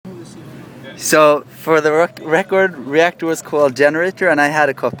So, for the record, Reactor was called Generator, and I had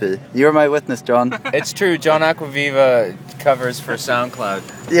a copy. You're my witness, John. It's true, John Aquaviva covers for SoundCloud.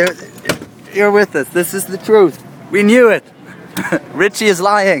 You're with us. This is the truth. We knew it. Richie is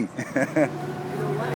lying.